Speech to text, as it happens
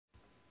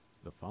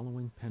The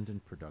following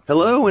pendant production.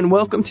 Hello and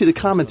welcome to the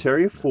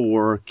commentary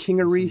for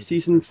Kingery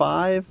Season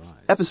 5,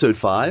 Episode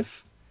 5.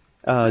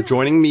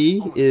 Joining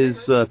me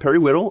is Perry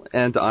Whittle,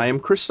 and I am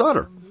Chris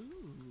Stadther.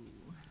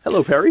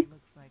 Hello, Perry.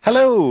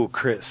 Hello,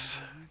 Chris.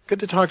 Good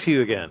to talk to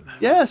you again.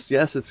 Yes,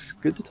 it's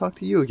good to talk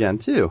to you again,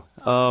 too.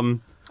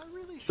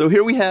 So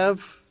here we have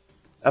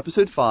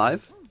Episode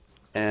 5,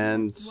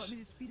 and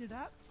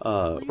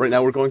right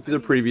now we're going through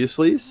the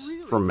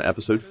previouslys from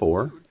Episode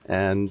 4,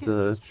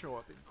 and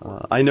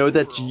I know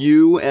that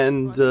you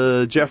and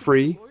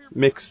Jeffrey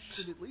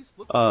mixed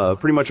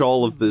pretty much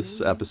all of this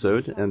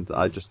episode, and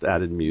I just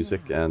added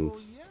music and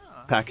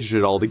packaged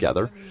it all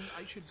together.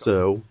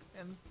 So,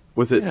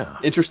 was it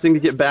interesting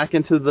to get back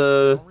into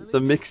the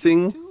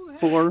mixing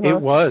for? It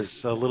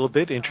was a little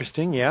bit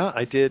interesting, yeah.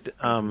 I did.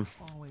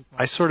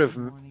 I sort of.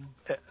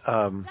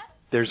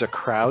 There's a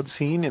crowd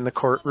scene in the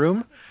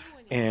courtroom,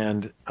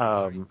 and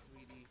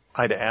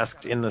I'd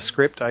asked in the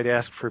script,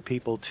 for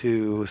people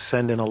to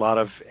send in a lot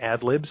of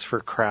ad-libs for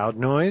crowd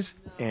noise,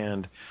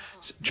 and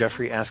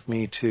Jeffrey asked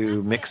me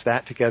to mix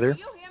that together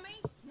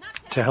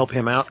to help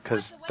him out,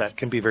 because that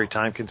can be very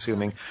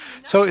time-consuming.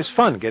 So it was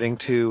fun getting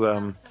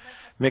to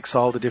mix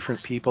all the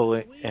different people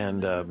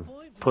and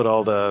put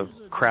all the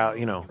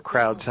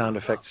crowd sound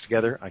effects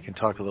together. I can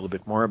talk a little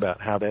bit more about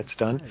how that's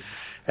done.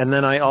 And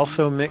then I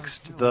also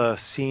mixed the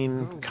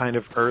scene kind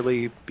of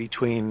early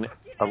between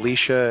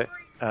Alicia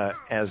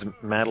as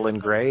Madeline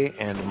Gray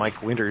and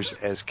Mike Winters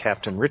as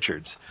Captain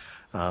Richards,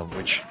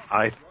 which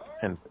I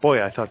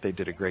thought they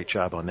did a great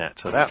job on that.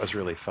 So that was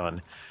really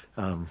fun,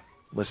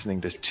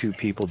 listening to two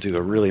people do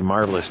a really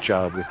marvelous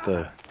job with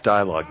the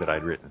dialogue that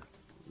I'd written.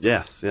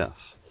 Yes.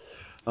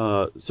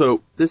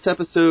 So this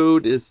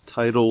episode is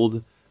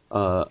titled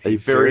A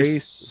Very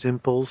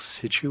Simple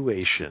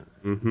Situation.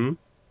 Mm-hmm.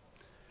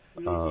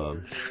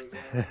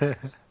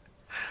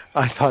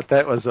 I thought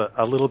that was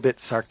a little bit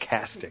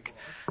sarcastic,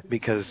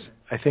 because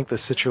I think the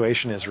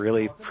situation is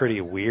really pretty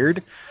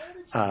weird.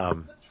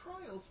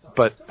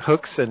 But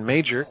Hooks and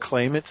Major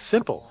claim it's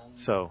simple,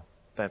 so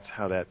that's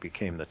how that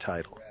became the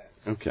title.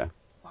 Okay.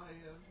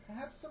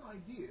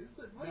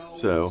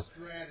 So,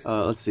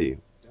 let's see.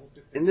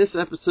 In this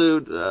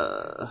episode,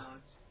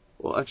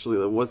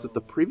 was it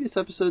the previous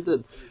episode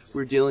that we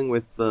were dealing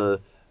with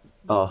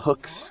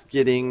Hooks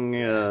getting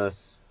the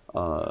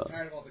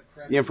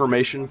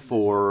information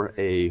for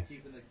a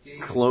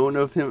clone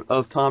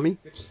of Tommy?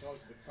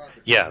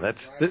 Yeah,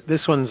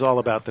 this one's all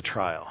about the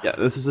trial. Yeah,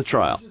 this is the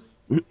trial.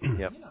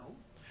 Yep.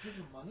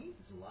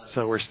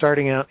 So we're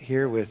starting out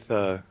here with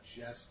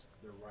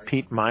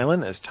Pete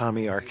Milan as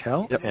Tommy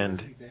Arkell,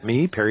 and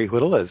me, Perry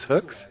Whittle, as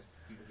Hooks.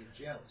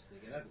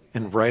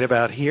 And right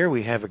about here,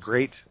 we have a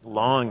great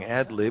long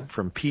ad-lib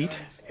from Pete,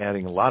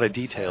 adding a lot of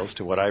details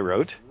to what I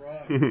wrote.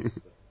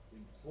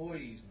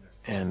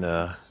 And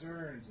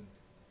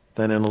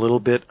then in a little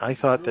bit, I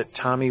thought that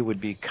Tommy would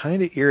be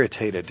kind of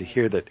irritated to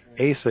hear that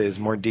Asa is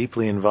more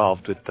deeply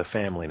involved with the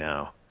family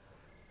now.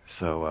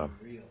 So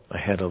I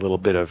had a little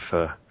bit of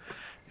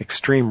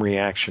extreme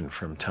reaction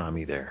from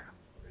Tommy there.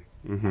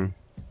 Mm-hmm.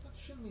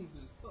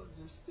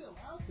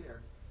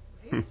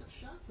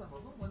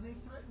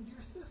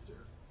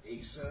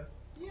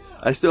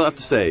 I still have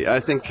to say, I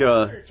think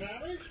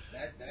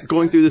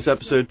going through this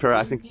episode, Perry,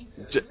 I think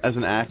as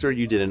an actor,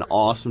 you did an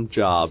awesome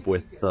job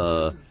with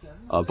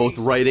both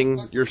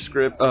writing your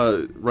script,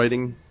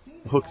 writing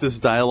Hooks'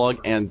 dialogue,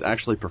 and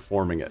actually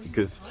performing it.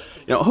 Because,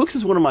 Hooks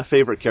is one of my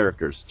favorite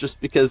characters,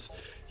 just because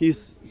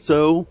he's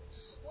so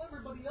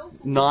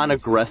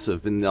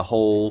non-aggressive in the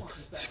whole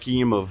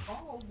scheme of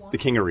the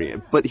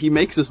Kingery, but he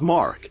makes his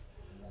mark.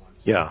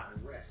 Yeah.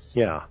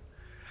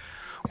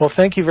 Well,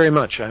 thank you very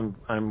much.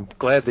 I'm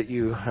glad that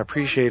you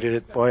appreciated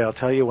it. Boy, I'll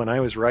tell you, when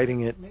I was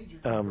writing it,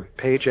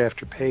 page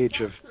after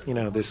page of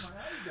this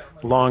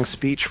long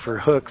speech for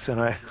Hooks, and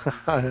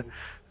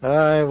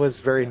I was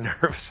very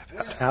nervous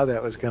about how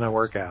that was going to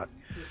work out.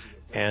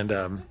 And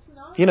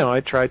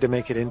I tried to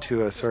make it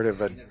into a sort of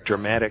a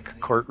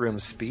dramatic courtroom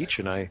speech,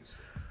 and I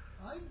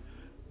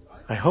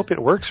hope it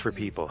works for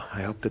people.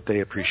 I hope that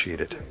they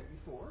appreciate it.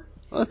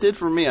 Well, it did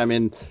for me. I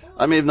mean,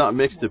 I may have not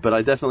mixed it, but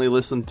I definitely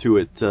listened to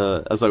it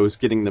as I was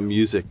getting the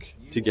music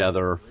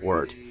together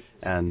for it,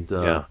 and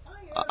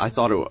I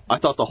thought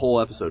the whole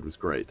episode was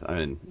great. I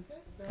mean,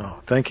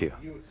 thank you.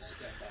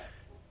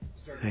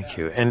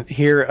 And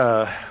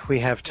here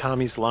we have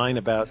Tommy's line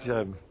about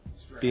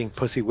being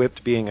pussy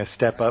whipped being a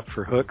step up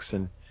for Hooks,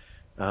 and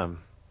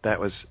that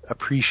was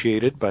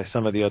appreciated by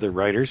some of the other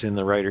writers in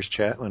the writers'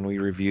 chat when we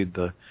reviewed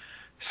the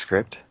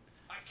script.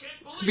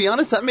 To be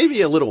honest, that made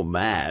me a little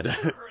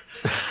mad.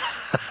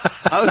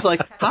 I was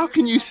like, how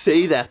can you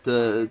say that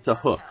to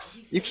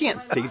Hooks? You can't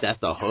say that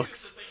to Hooks.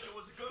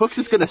 Hooks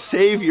is going to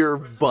save your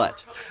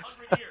butt.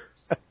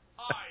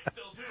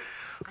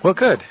 Well,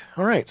 good.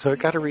 All right, so it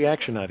got a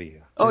reaction out of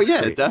you. Oh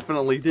yeah, it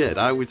definitely did.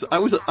 I was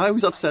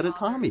upset at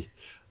Tommy.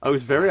 I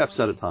was very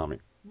upset at Tommy.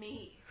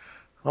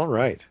 All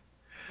right.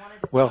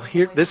 Well,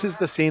 this is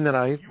the scene that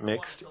I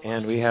mixed,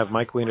 and we have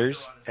Mike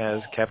Winters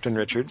as Captain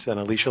Richards and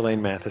Alicia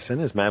Lane Matheson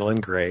as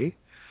Madeline Gray.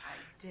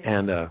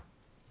 And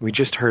we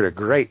just heard a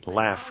great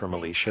laugh from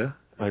Alicia,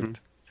 and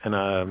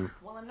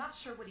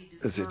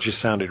it just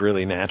sounded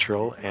really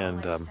natural,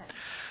 and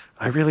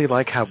I really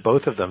like how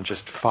both of them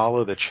just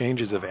follow the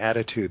changes of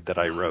attitude that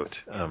I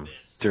wrote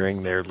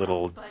during their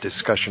little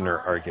discussion or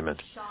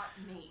argument.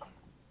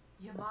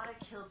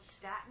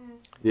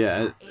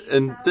 Yeah,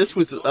 and this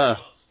was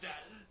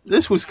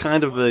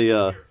kind of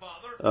the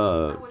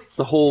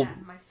whole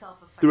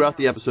throughout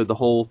the episode, the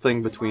whole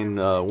thing between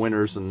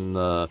Winters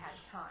and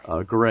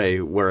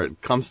Gray, where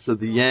it comes to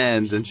the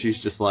end, and she's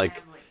just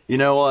like, you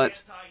know what?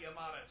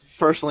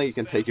 Personally, you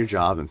can take your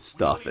job and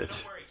stuff it.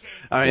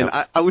 I mean,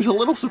 I was a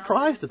little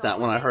surprised at that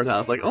when I heard that. I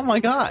was like, oh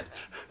my god.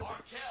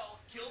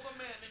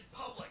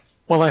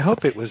 Well, I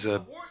hope it was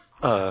a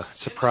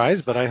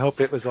surprise, but I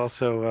hope it was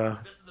also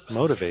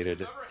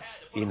motivated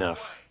enough.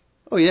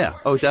 Oh yeah,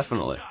 oh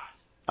definitely.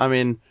 I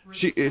mean,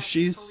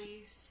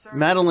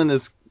 Madeline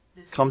has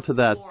come to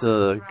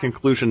that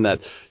conclusion that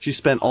she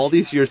spent all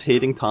these years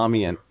hating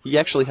Tommy, and he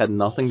actually had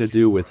nothing to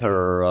do with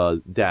her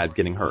dad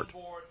getting hurt.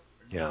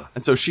 Yeah.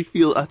 And so she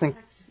feels, I think,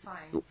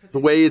 the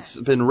way it's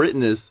been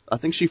written is, I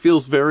think she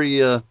feels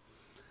very,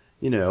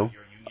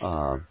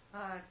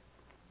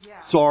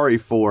 sorry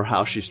for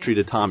how she's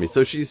treated Tommy.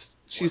 So she's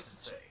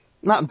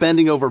not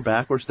bending over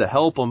backwards to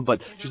help him,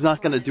 but she's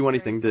not going to do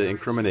anything to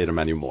incriminate him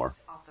anymore.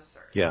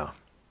 Yeah.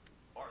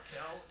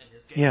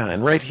 Yeah,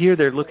 and right here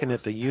they're looking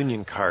at the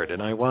union card,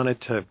 and I wanted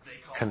to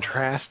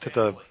contrast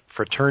the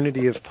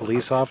fraternity of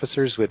police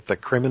officers with the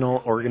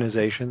criminal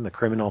organization, the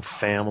criminal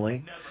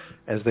family,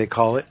 as they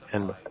call it.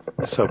 And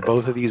so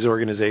both of these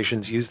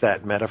organizations use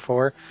that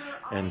metaphor,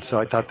 and so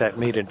I thought that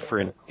made it for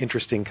an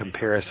interesting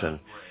comparison.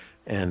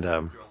 And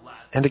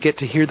to get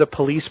to hear the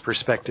police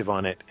perspective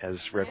on it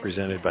as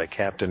represented by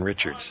Captain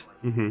Richards.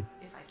 Mm-hmm.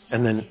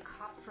 And then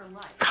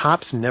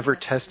cops never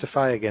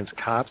testify against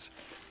cops.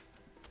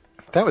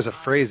 That was a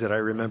phrase that I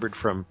remembered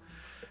from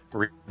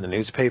reading the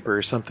newspaper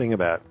or something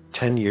about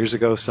 10 years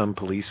ago, some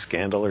police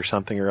scandal or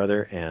something or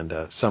other, and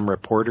some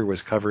reporter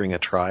was covering a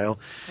trial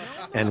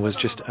and was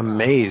just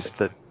amazed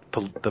that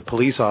the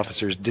police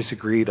officers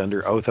disagreed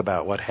under oath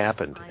about what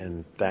happened,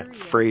 and that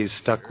phrase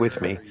stuck with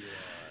me.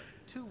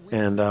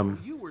 And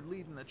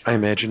I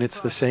imagine it's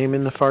the same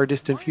in the far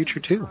distant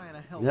future, too.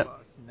 Yep.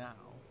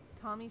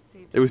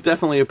 It was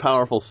definitely a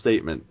powerful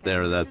statement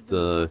there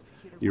that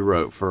you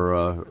wrote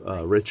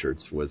for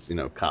Richards was,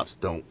 cops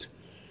don't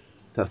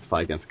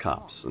testify against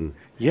cops. And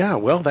yeah,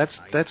 well,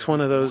 that's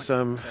one of those,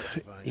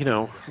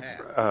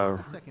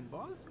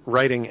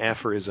 writing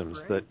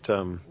aphorisms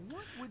that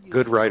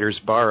good writers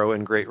borrow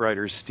and great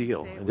writers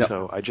steal. And yep.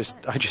 So I just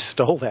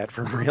stole that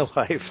from real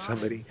life.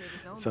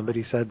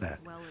 Somebody said that.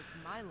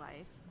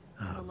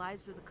 The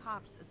lives of the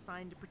cops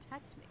assigned to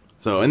protect me.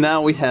 So, and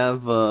now we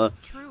have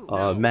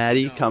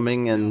Maddie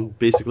coming and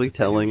basically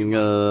telling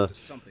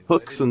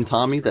Hooks and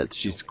Tommy that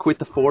she's quit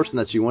the force and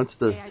that she wants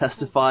to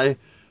testify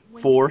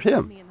for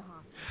him.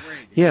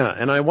 Yeah,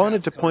 and I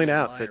wanted to point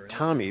out that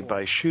Tommy,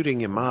 by shooting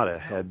Yamada,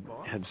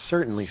 had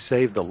certainly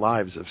saved the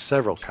lives of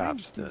several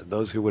cops,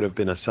 those who would have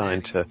been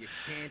assigned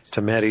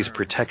to Maddie's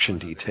protection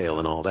detail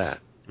and all that.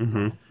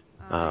 Mm-hmm.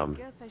 I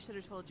guess I should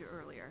have told you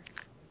earlier.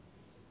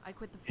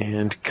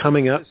 And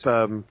coming up,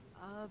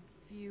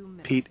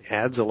 Pete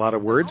adds a lot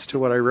of words to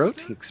what I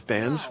wrote. He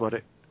expands what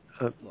it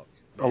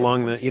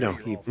along the, he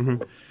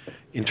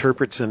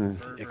interprets and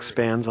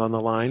expands on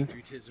the line.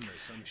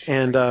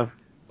 And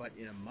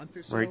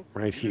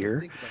right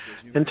here.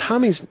 And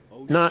Tommy's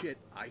not,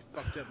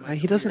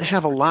 he doesn't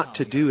have a lot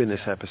to do in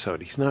this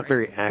episode. He's not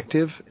very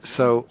active,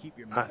 so,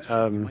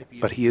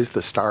 but he is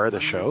the star of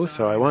the show,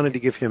 so I wanted to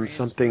give him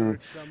something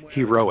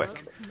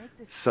heroic.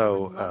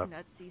 So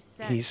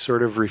he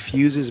sort of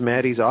refuses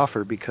Maddie's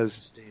offer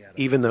because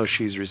even though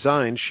she's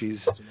resigned,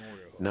 she's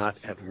not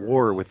at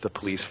war with the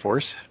police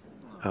force.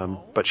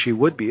 But she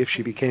would be if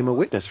she became a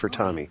witness for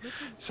Tommy.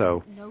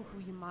 So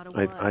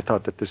I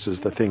thought that this was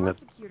the thing that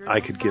I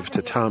could give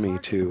to Tommy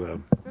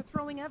to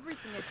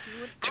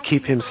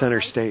keep him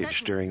center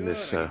stage during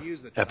this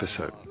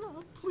episode.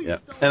 Yeah,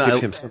 and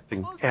give him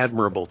something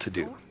admirable to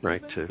do,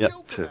 right?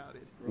 To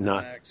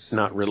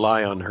not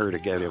rely on her to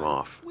get him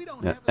off.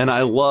 Yeah. And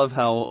I love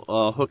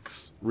how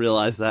Hooks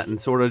realized that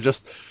and sort of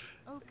just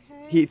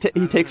he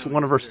takes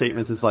one of her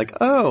statements as like,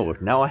 oh,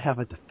 now I have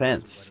a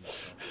defense.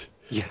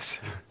 Yes.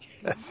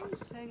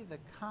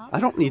 I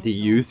don't need to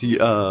use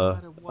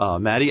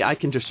Maddie. I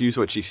can just use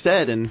what she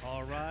said and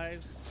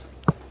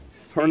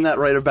turn that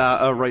right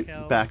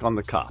back on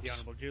the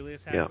cops.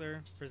 Yeah.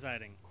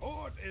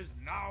 Court is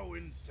now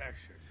in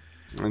session.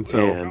 And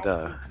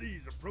so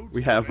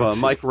we have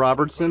Mike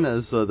Robertson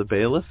as the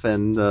bailiff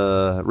and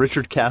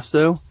Richard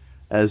Casto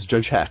as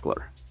Judge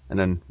Hackler. And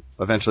then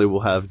eventually we'll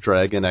have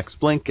Dragon X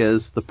Blink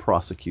as the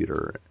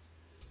prosecutor.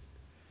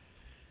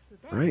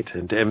 Right,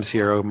 and M.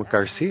 Sierra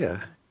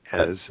Garcia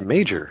as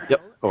Major,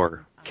 yep.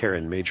 Or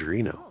Karen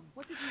Majorino.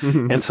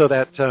 And so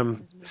that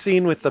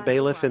scene with the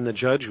bailiff and the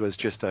judge was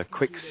just a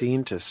quick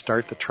scene to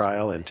start the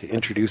trial and to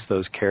introduce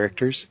those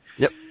characters.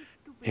 Yep.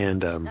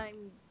 And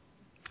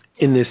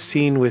In this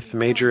scene with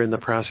Major and the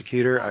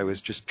prosecutor, I was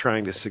just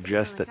trying to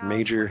suggest that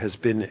Major has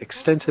been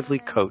extensively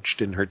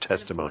coached in her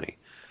testimony.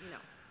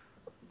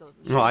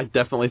 Well, I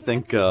definitely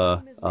think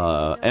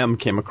M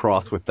came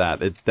across with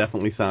that. It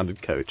definitely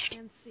sounded coached.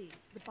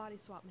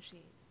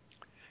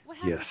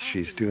 Yes,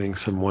 she's doing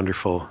some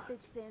wonderful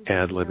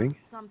ad-libbing.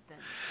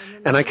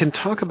 And I can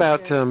talk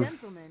about,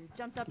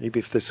 maybe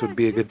if this would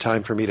be a good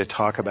time for me to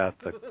talk about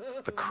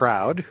the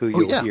crowd, who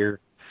you'll hear.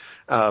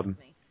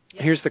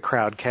 Here's the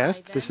crowd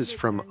cast. This is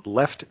from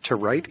left to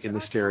right in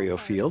the stereo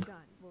field.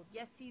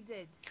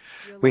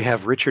 We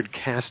have Richard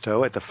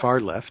Casto at the far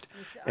left.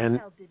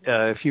 And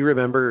if you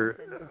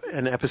remember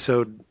an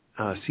episode,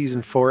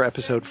 season 4,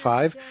 episode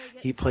 5,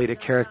 he played a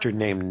character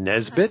named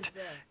Nesbit.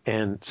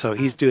 And so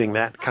he's doing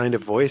that kind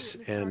of voice.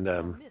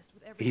 And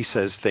he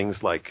says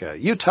things like,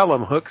 you tell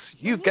him, Hooks,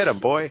 you get him,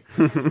 boy.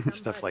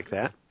 Stuff like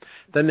that.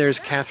 Then there's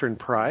Catherine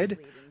Pride.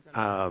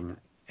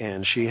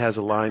 And she has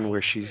a line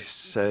where she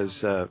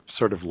says,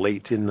 sort of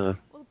late in the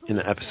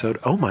episode,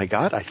 oh my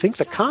God, I think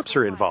the cops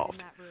are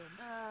involved.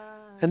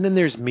 And then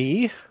there's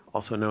me,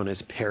 also known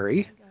as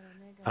Perry.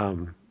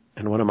 And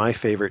one of my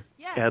favorite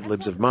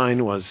ad-libs of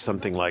mine was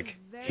something like,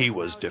 he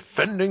was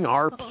defending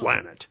our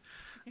planet.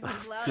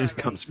 It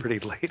comes pretty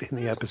late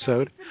in the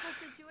episode.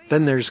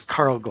 Then there's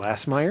Carl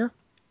Glassmeyer,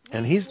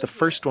 and he's the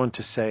first one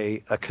to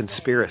say a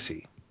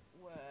conspiracy.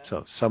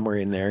 So somewhere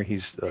in there,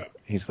 he's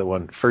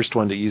the first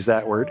one to use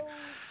that word.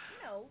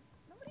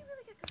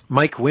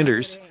 Mike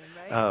Winters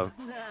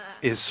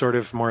is sort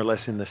of more or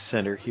less in the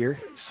center here.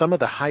 Some of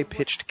the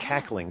high-pitched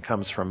cackling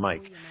comes from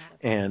Mike.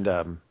 And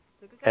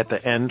at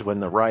the end, when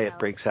the riot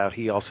breaks out,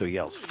 he also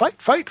yells,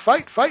 fight, fight,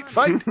 fight, fight,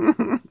 fight!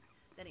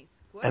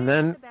 And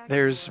then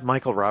there's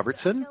Michael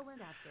Robertson.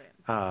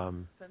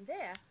 And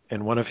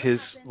one of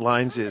his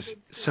lines is,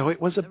 so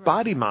it was a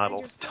body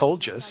model,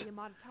 told yous,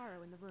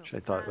 which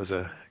I thought was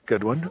a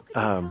good one.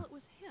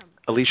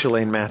 Alicia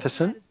Lane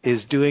Matheson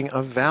is doing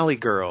a Valley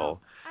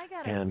Girl.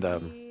 And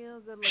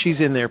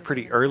she's in there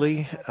pretty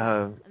early,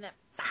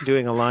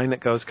 doing a line that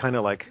goes kind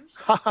of like,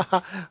 ha ha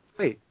ha,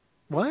 wait,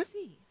 what?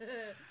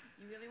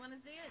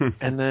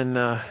 And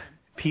then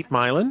Pete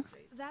Milan,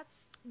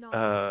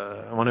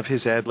 one of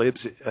his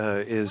ad-libs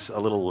is a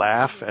little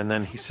laugh, and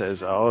then he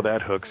says, oh,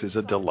 that Hooks is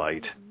a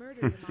delight.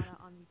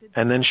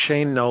 And then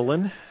Shane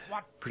Nolan,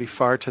 pretty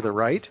far to the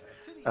right,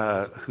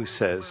 who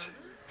says,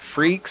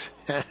 freaks,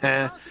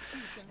 at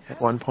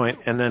one point.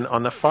 And then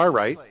on the far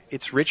right,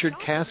 it's Richard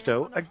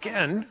Casto.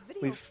 Again,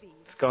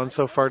 it's gone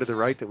so far to the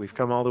right that we've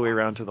come all the way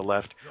around to the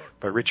left,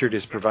 but Richard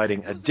is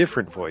providing a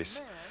different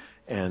voice.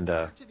 And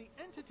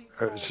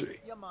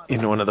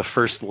in one of the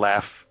first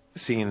laugh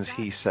scenes,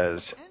 he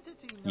says,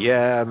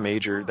 yeah,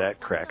 Major,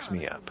 that cracks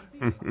me up.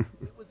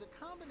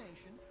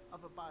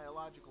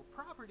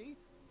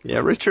 Yeah,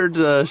 Richard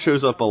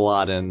shows up a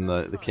lot in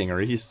the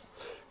Kingery. He's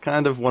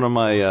kind of one of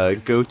my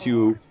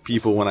go-to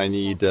people when I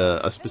need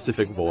a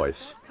specific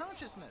voice.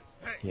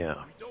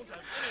 Yeah.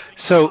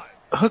 So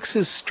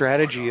Hooks'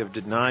 strategy of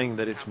denying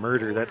that it's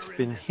murder, that's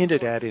been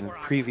hinted at in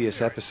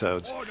previous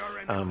episodes,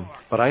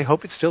 but I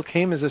hope it still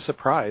came as a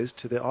surprise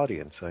to the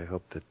audience. I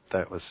hope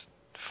that was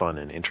fun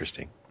and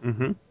interesting.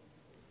 Mm-hmm.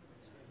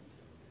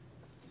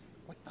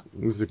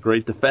 It was a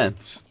great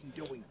defense.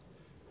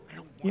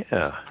 Yeah.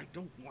 I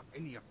don't want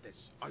any of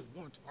this. I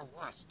want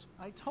arrest.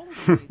 I told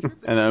you, Major.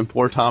 And then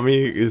poor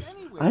Tommy is,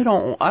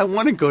 I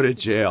want to go to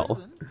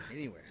jail.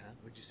 Anywhere, huh?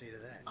 What'd you say to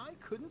that? I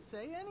couldn't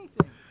say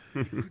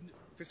anything.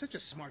 For such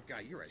a smart guy,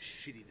 you're a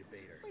shitty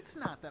debater. It's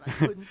not that I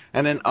couldn't.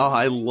 And then,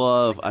 I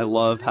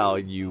love how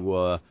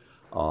you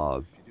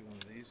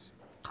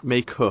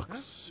make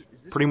Hooks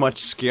pretty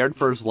much scared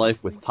for his life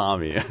with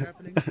Tommy.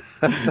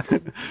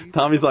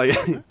 Tommy's like,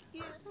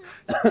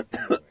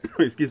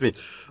 excuse me.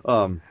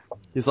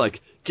 He's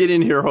like, get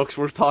in here, Hooks,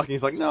 we're talking.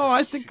 He's like, no,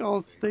 I think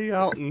I'll stay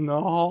out in the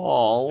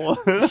hall.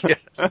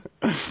 Yes.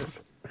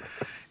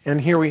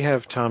 And here we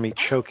have Tommy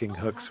choking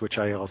Hooks, which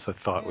I also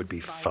thought would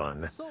be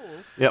fun.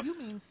 Yep. You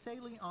mean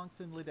Saley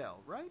Ongson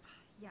Liddell, right?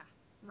 Yeah,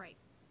 right.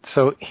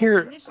 So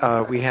here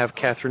we have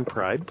Catherine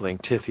Pride playing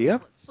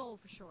Tithia. Soul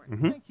for short.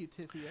 Mm-hmm. Thank you,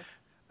 Tithia.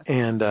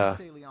 And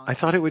I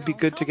thought it would be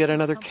good to get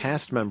another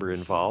cast member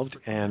involved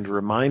and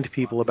remind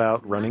people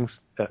about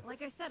Tithia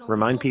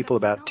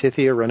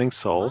running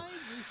Soul,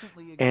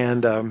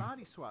 and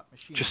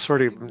just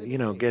sort of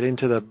get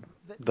into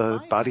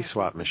the body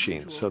swap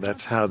machine. So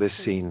that's how this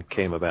scene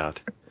came about.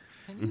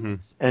 Mm-hmm.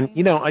 And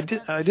I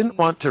didn't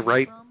want to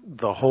write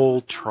the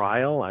whole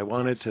trial. I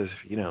wanted to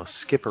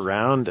skip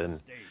around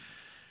and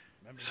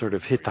sort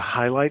of hit the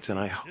highlights, and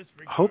I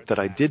hope that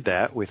I did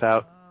that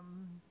without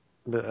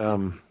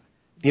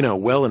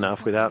well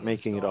enough without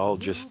making it all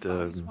just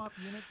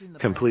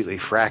completely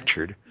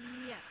fractured.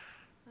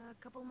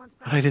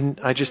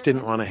 I just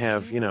didn't want to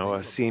have,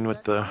 a scene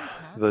with the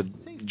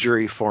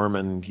jury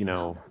foreman,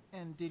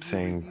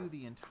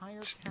 saying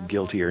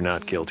guilty or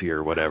not guilty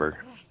or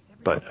whatever.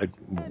 But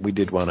we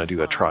did want to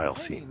do a trial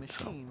scene.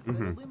 So.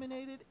 Mm-hmm.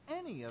 Eliminated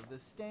any of the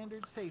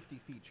standard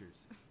safety features.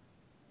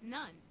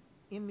 None.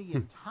 In the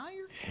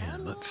entire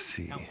And let's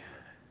see.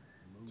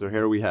 So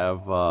here we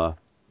have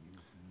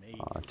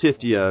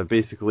Tithia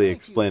basically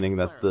explaining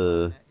that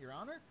the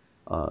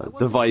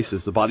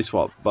devices, the body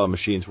swap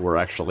machines, were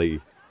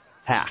actually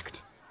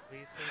hacked.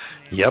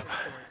 Yep.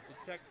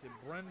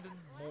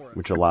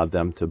 Which allowed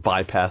them to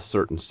bypass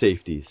certain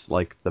safeties,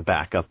 like the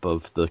backup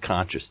of the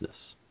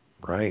consciousness.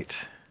 Right.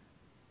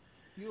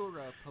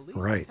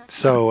 Right.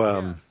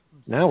 So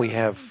now we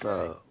have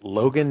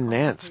Logan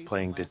Nance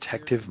playing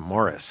Detective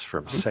Morris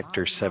from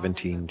Sector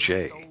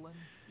 17J.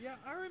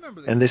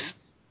 And this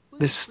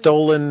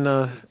stolen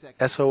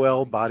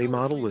SOL body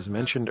model was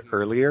mentioned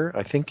earlier,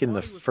 I think in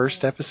the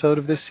first episode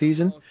of this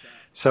season.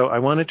 So I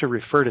wanted to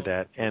refer to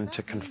that and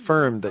to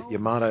confirm that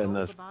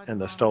Yamada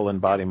and the stolen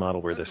body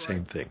model were the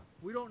same thing.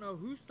 We don't know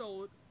who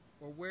stole it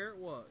or where it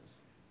was.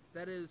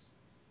 That is,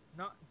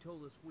 not until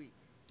this week.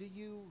 Do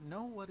you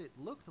know what it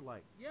looked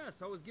like? Yes,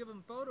 I was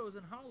given photos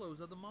and hollows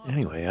of the model.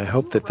 Anyway, I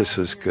hope that this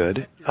was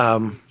good.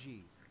 I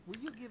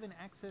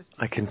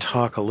can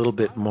talk a little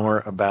bit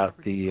more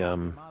about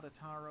the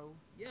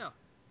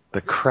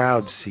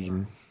crowd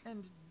scene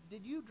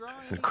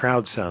and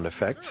crowd sound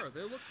effects.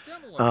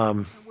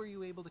 Were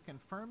you able to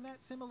confirm that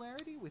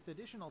similarity with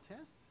additional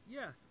tests?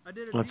 Yes, I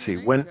did. Let's see.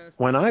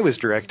 When I was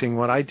directing,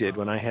 what I did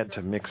when I had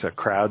to mix a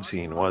crowd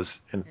scene was,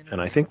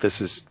 and I think this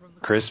is,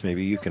 Chris,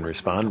 maybe you can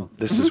respond.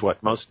 This is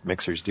what most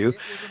mixers do,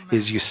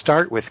 is you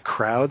start with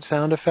crowd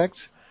sound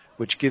effects,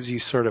 which gives you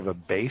sort of a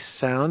bass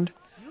sound.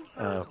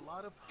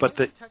 But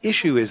the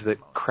issue is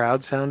that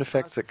crowd sound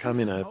effects that come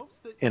in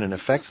an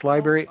effects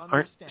library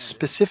aren't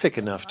specific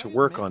enough to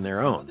work on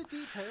their own.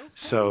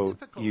 So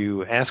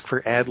you ask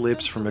for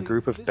ad-libs from a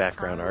group of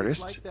background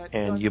artists,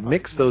 and you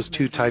mix those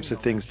two types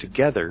of things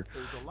together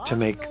to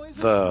make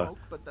the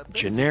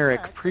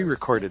generic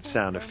pre-recorded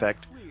sound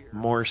effect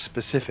more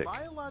specific.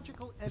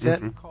 Is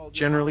that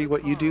generally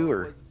what you do,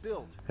 or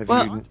have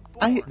you...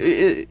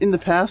 In the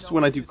past,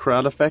 when I do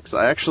crowd effects,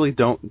 I actually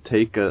don't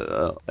take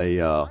a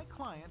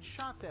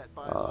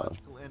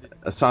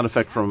sound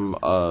effect from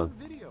a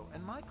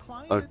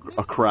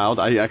crowd.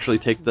 I actually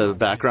take the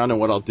background, and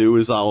what I'll do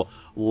is I'll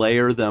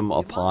layer them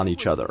upon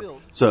each other.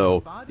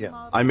 So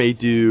I may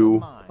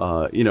do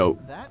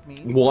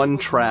one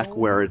track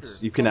where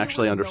you can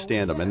actually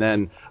understand them, and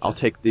then I'll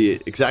take the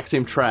exact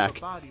same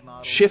track,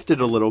 shift it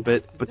a little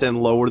bit, but then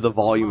lower the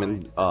volume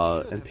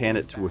and pan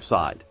it to a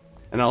side.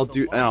 And I'll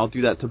do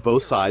that to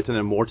both sides and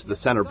then more to the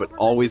center, but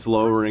always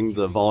lowering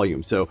the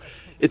volume. So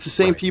it's the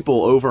same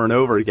people over and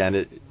over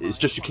again. It's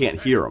just you can't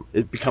hear them.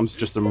 It becomes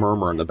just a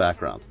murmur in the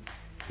background.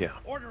 Yeah.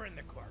 Order in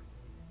the clerk.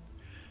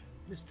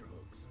 Mr.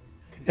 Hooks.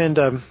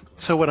 And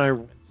so when I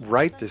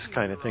write this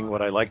kind of thing,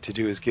 what I like to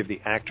do is give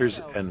the actors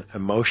an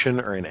emotion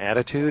or an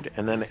attitude,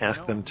 and then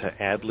ask them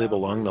to ad-lib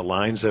along the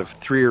lines of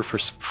 3 or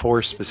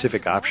 4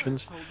 specific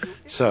options.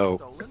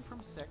 So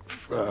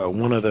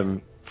one of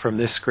them from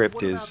this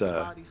script is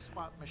the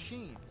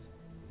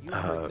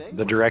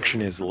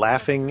direction is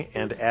laughing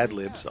and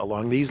ad-libs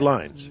along these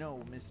lines.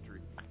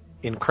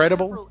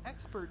 Incredible?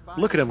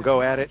 Look at him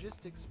go at it.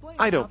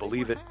 I don't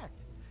believe it.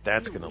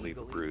 That's going to leave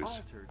a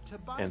bruise.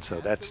 And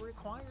so that's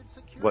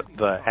what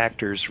the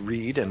actors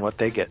read and what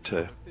they get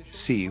to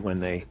see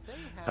when they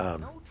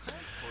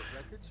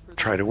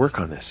try to work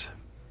on this.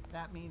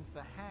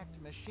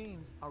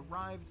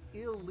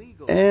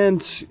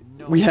 And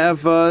we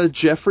have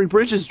Jeffrey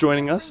Bridges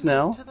joining us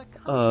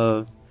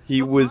now.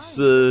 He was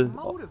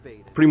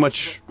pretty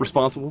much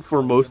responsible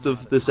for most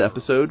of this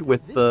episode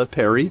with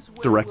Perry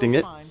directing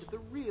it.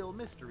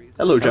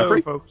 Hello,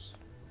 Jeffrey. Hello, folks.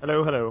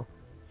 Hello.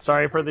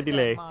 Sorry for the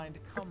delay.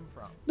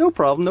 No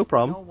problem.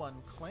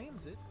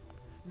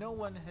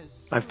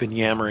 I've been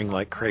yammering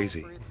like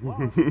crazy.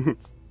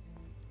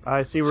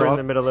 I see we're in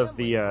the middle of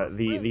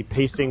the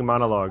pacing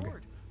monologue.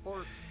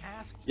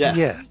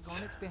 Yes.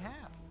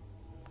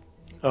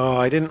 Oh,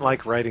 I didn't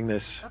like writing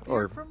this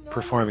or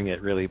performing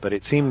it, really, but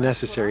it seemed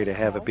necessary to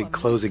have a big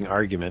closing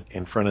argument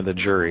in front of the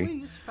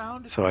jury,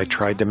 so I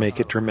tried to make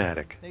it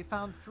dramatic.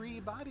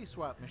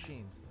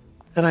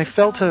 And I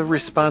felt a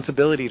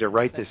responsibility to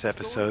write this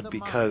episode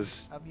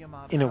because,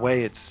 in a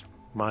way, it's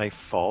my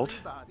fault.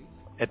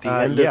 At the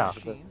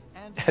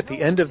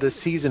end of the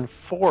season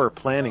 4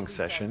 planning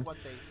session,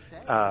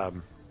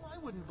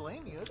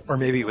 or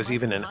maybe it was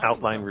even an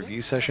outline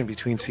review session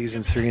between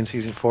season 3 and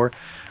season 4,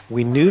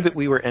 we knew that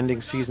we were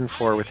ending season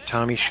 4 with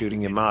Tommy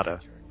shooting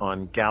Yamada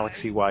on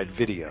galaxy-wide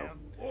video.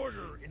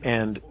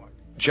 And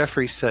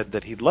Jeffrey said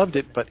that he loved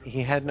it, but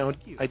he had no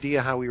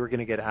idea how we were going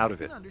to get out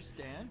of it.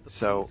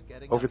 So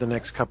over the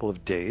next couple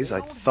of days,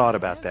 I thought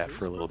about that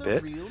for a little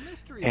bit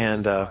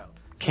and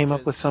came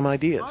up with some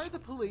ideas.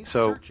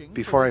 So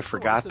before I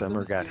forgot them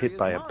or got hit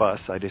by a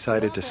bus, I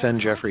decided to send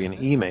Jeffrey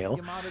an email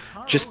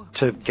just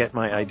to get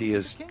my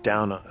ideas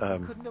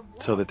down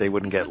so that they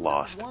wouldn't get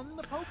lost.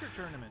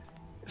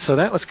 So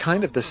that was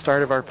kind of the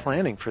start of our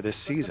planning for this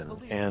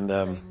season.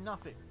 And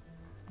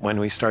when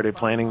we started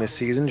planning this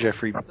season,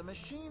 Jeffrey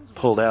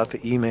pulled out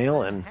the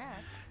email and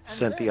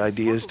sent the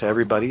ideas to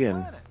everybody,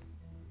 and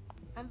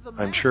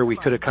I'm sure we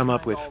could have come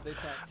up with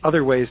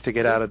other ways to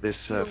get out of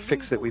this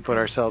fix that we put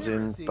ourselves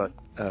in, but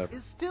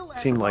it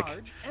seemed like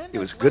it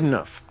was good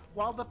enough.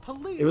 while the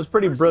police. It was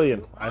pretty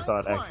brilliant, I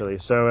thought, actually.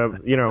 So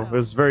it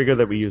was very good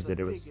that we used it.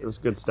 It was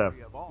good stuff.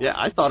 Yeah,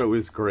 I thought it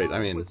was great. I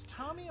mean,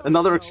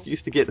 another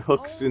excuse to get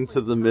Hooks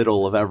into the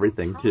middle of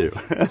everything too.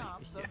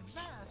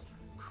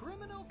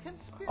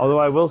 Although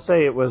I will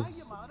say it was,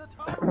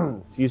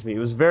 excuse me, it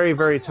was very,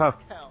 very tough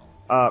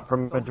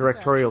from a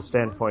directorial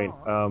standpoint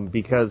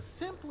because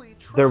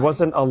there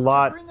wasn't a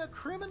lot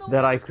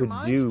that I could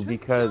do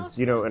because,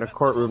 in a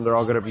courtroom they're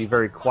all going to be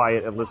very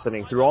quiet and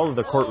listening through all of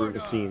the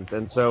courtroom scenes.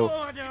 And so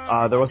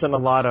there wasn't a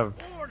lot of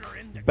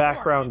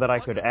background that I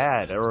could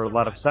add or a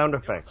lot of sound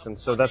effects. And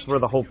so that's where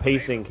the whole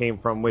pacing came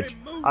from, which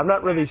I'm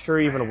not really sure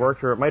even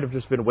worked, or it might have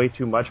just been way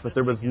too much, but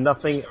there was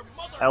nothing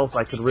else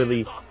I could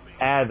really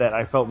add that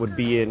I felt would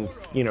be in,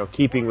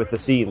 keeping with the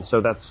scene. So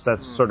that's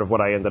sort of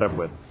what I ended up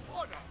with.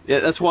 Yeah,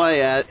 that's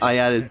why I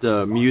added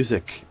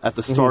music at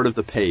the start of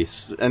the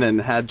pace, and then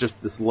had just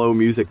this low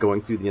music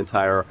going through the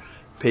entire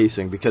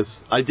pacing, because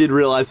I did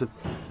realize that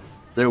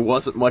there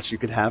wasn't much you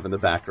could have in the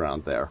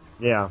background there.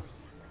 Yeah.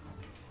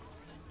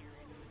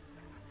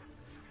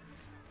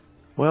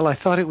 Well, I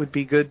thought it would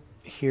be good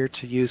here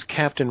to use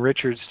Captain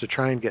Richards to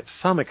try and get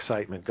some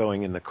excitement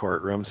going in the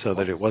courtroom so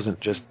that it wasn't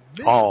just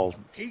all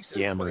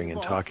yammering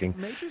and talking.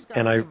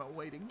 And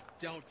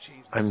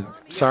I'm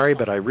sorry,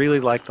 but I really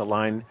like the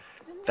line,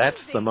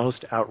 "That's the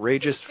most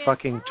outrageous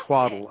fucking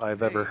twaddle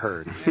I've ever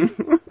heard."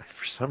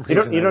 For some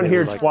reason, you don't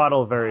hear like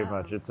twaddle very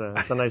much. It's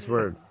a nice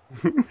word.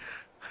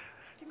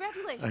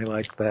 I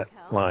like that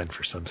line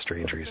for some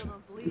strange reason.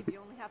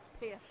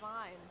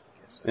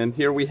 And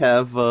here we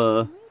have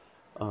the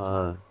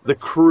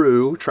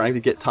crew trying to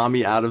get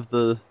Tommy out of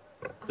the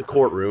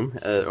courtroom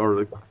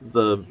or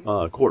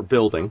the court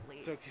building.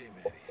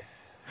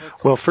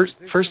 Well,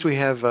 first we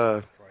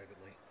have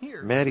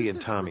Maddie and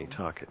Tommy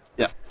talking.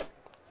 Yeah.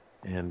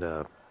 And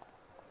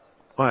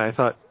I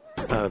thought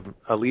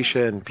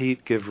Alicia and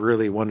Pete give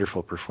really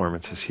wonderful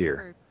performances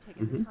here.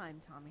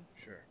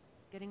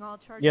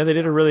 Yeah, they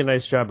did a really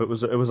nice job. It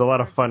was a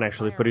lot of fun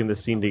actually putting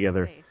this scene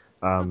together.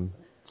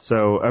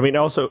 So I mean,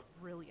 also,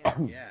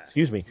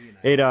 excuse me,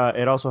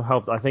 it also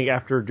helped. I think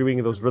after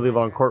doing those really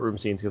long courtroom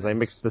scenes, because I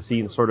mixed the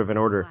scenes sort of in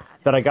order,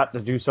 that I got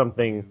to do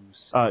something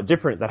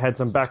different that had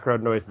some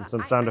background noise and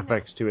some sound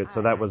effects to it.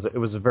 So it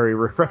was a very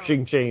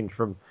refreshing change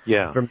from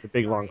the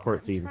big long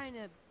court scenes.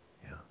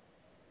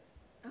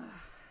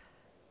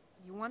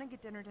 You want to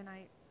get dinner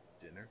tonight?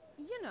 Dinner?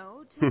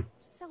 To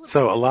celebrate.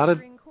 So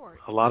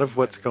a lot of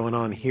what's going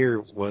on here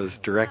was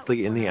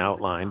directly in the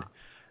outline,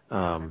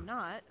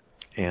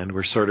 and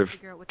we're sort of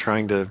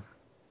trying to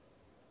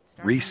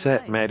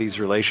reset Maddie's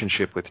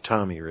relationship with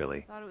Tommy.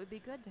 Really. Thought it would be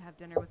good to have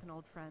dinner with an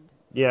old friend.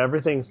 Yeah,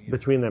 everything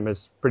between them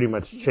has pretty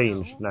much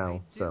changed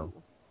now. So.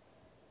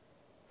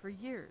 For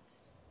years,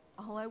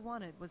 all I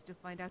wanted was to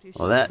find out who she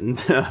Well, that and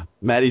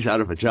Maddie's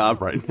out of a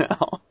job right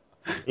now.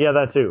 Yeah,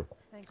 that too.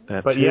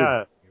 But too.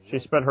 yeah, she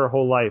spent her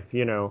whole life,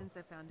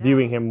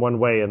 viewing him one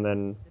way, and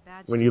then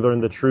when you learn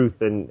the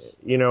truth, and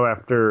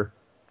after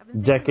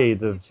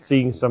decades of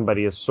seeing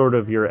somebody as sort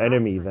of your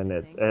enemy, then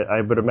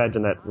I would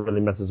imagine that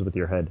really messes with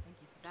your head.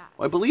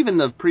 Well, I believe in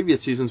the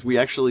previous seasons we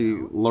actually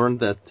learned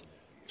that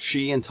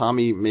she and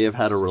Tommy may have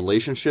had a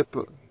relationship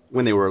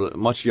when they were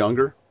much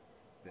younger.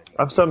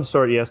 Of some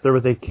sort, yes. There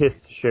was a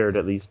kiss shared,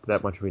 at least.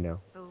 That much we know.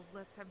 So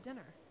let's have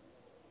dinner.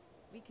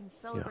 We can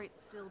celebrate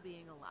still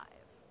being alive.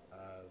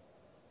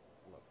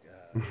 Look,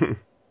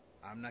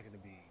 I'm not going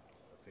to be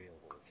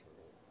available for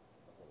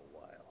a little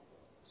while.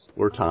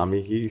 Poor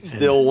Tommy. He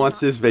still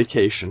wants his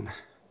vacation.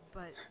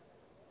 But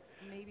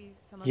maybe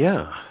some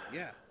Yeah.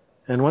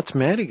 And what's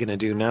Maddie going to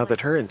do now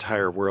that her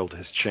entire world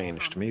has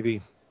changed?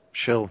 Maybe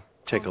she'll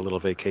take a little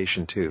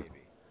vacation too.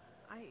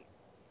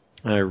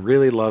 I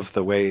really love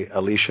the way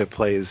Alicia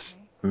plays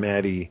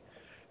Maddie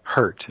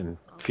hurt and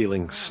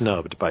feeling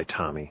snubbed by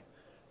Tommy.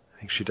 I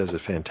think she does a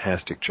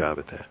fantastic job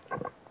at that.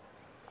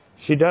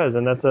 She does,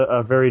 and that's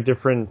a very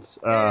different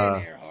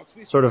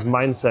sort of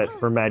mindset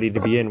for Maddie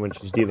to be in when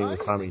she's dealing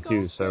with Tommy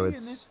too. So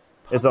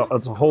it's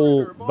a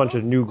whole bunch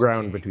of new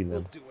ground between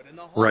them.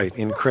 Right,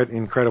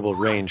 incredible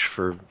range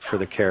for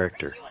the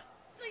character.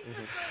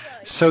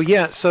 So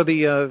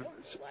the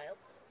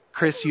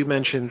Chris, you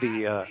mentioned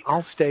the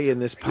I'll stay in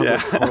this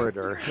public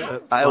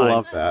corridor. I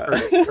love that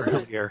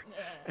earlier,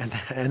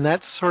 and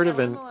that's sort of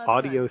an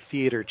audio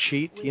theater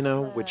cheat,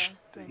 which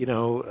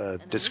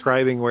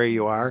describing where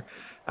you are.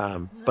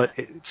 But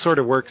it sort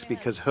of works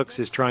because Hooks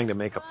is trying to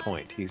make a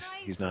point.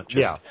 He's not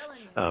just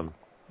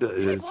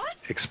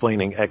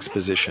explaining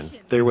exposition.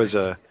 There was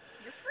a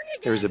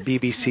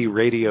BBC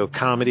radio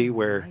comedy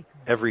where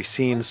every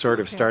scene sort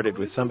of started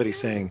with somebody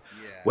saying,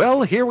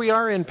 "Well, here we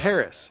are in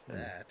Paris."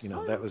 And,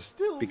 that was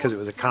because it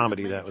was a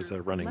comedy. That was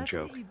a running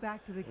joke.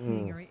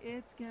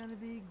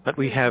 But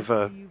we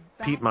have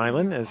Pete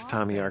Milan as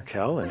Tommy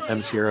Arkell and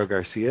M. Cierro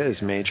Garcia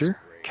as Major,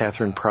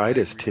 Catherine Pride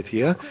as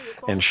Tithia,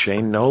 and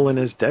Shane Nolan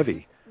as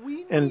Debbie.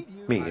 And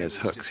me as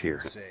Hooks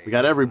here. We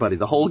got everybody,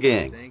 the whole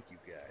gang.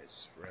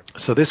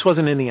 So this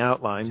wasn't in the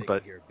outline,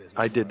 but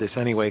I did this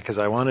anyway because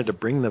I wanted to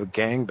bring the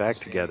gang back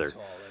together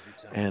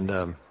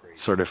and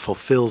sort of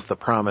fulfills the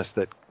promise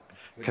that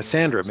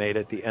Cassandra made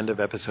at the end of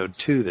episode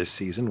 2 this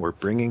season. We're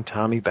bringing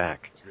Tommy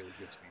back. It's really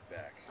good to be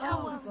back.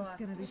 Oh, it's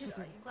gonna be such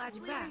a glad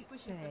you're back.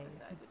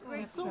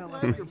 great So fella.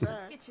 glad you're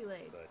back. Get you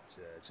laid. But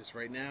just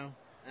right now,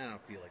 I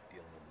don't feel like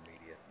dealing with the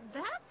media.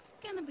 That's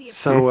gonna be a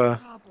So,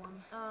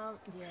 problem.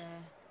 Yeah.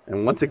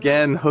 And once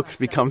again, Hooks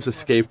becomes a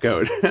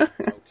scapegoat. Okay,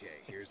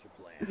 here's the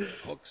plan.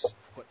 Hooks,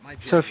 put my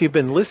So if you've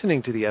been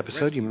listening to the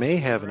episode, you may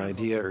have an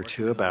idea or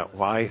two about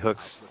why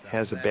Hooks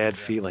has a bad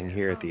feeling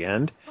here at the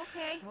end.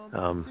 Okay.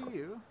 All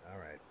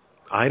right.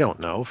 I don't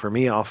know. For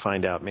me, I'll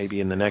find out maybe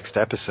in the next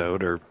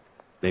episode or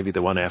maybe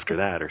the one after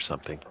that or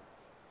something.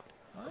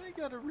 I'm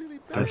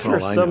That's sure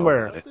all I know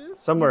somewhere, about it.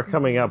 somewhere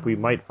coming up we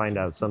might find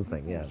out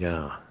something. Yeah.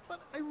 Yeah.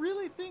 But I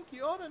really think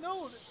you ought to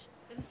know that.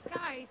 The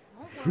disguise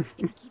won't work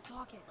if you keep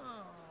talking.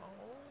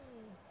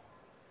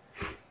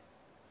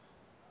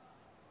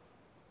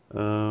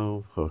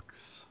 Oh,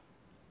 Hooks.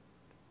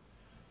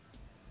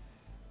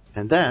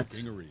 And that,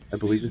 I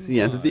believe, is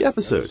the end of the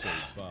episode.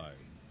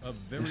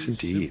 Yes,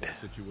 indeed.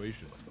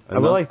 I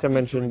would like to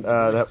mention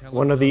that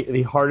one of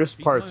the hardest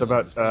parts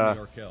about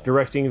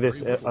directing this,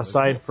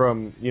 aside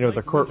from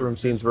the courtroom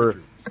scenes, were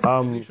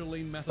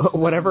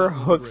whenever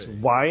Hooks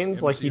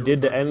whined like he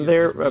did to end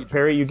there,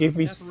 Perry, you gave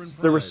me.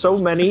 There were so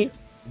many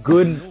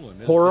good,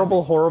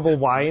 horrible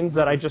whines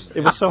that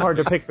it was so hard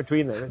to pick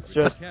between them. It's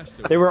just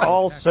they were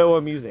all so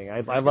amusing.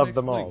 I loved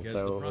them all,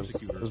 so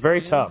it was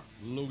very tough.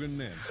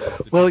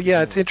 Well,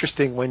 yeah, it's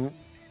interesting when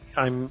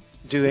I'm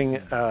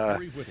doing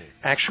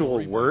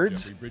actual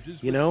words,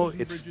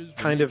 it's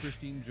kind of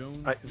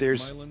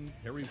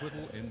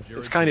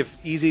it's kind of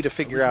easy to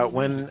figure out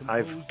when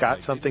I've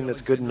got something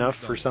that's good enough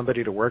for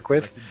somebody to work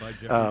with,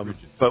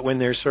 but when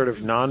there's sort of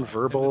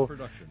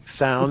nonverbal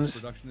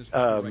sounds,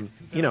 I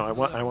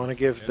want to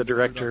give the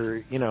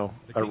director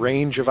a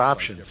range of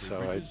options,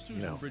 so I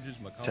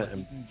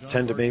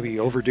tend to maybe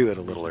overdo it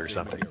a little or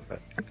something.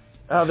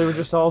 But they were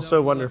just all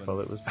so wonderful.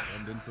 It was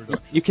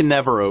You can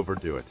never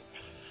overdo it.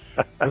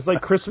 It was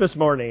like Christmas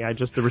morning.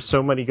 There were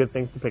so many good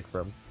things to pick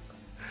from.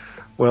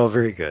 Well,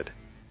 very good.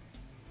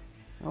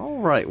 All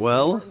right,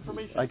 well,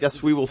 I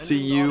guess we will see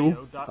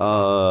you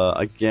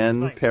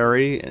again,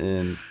 Perry,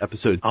 in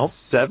episode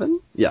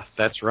 7? Yes.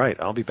 That's right.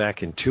 I'll be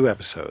back in 2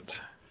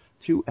 episodes.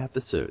 2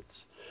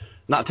 episodes.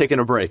 Not taking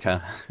a break,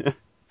 huh?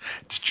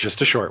 It's just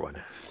a short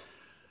one.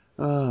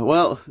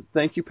 Well,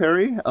 thank you,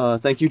 Perry.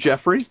 Thank you,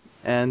 Jeffrey.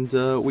 And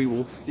we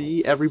will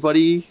see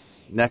everybody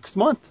next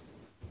month.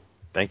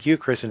 Thank you,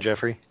 Chris and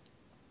Jeffrey.